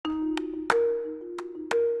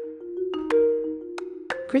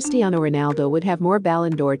Cristiano Ronaldo would have more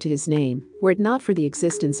Ballon d'Or to his name were it not for the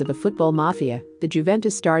existence of a football mafia, the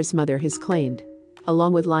Juventus star's mother has claimed.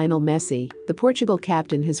 Along with Lionel Messi, the Portugal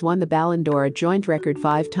captain has won the Ballon d'Or a joint record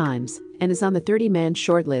 5 times and is on the 30-man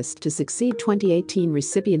shortlist to succeed 2018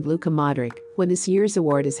 recipient Luka Modric when this year's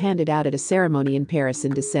award is handed out at a ceremony in Paris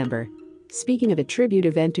in December. Speaking of a tribute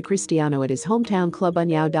event to Cristiano at his hometown club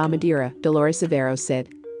União da Madeira, Dolores Aveiro said,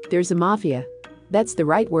 "There's a mafia. That's the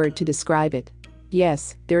right word to describe it.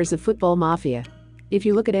 Yes, there is a football mafia. If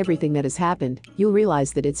you look at everything that has happened, you'll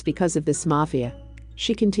realize that it's because of this mafia."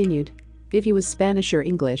 She continued, "If he was Spanish or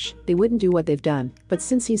English, they wouldn't do what they've done, but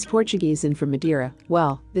since he's Portuguese and from Madeira,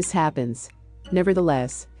 well, this happens."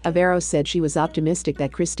 Nevertheless, Aveiro said she was optimistic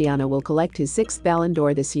that Cristiano will collect his 6th Ballon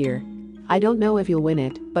d'Or this year. "I don't know if he'll win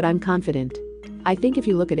it, but I'm confident. I think if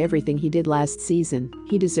you look at everything he did last season,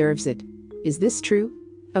 he deserves it." Is this true?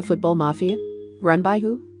 A football mafia? Run by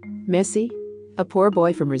who? Messi? A poor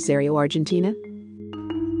boy from Rosario, Argentina?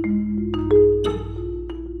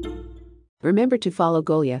 Remember to follow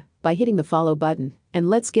Golia by hitting the follow button, and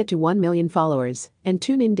let's get to 1 million followers, and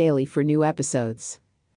tune in daily for new episodes.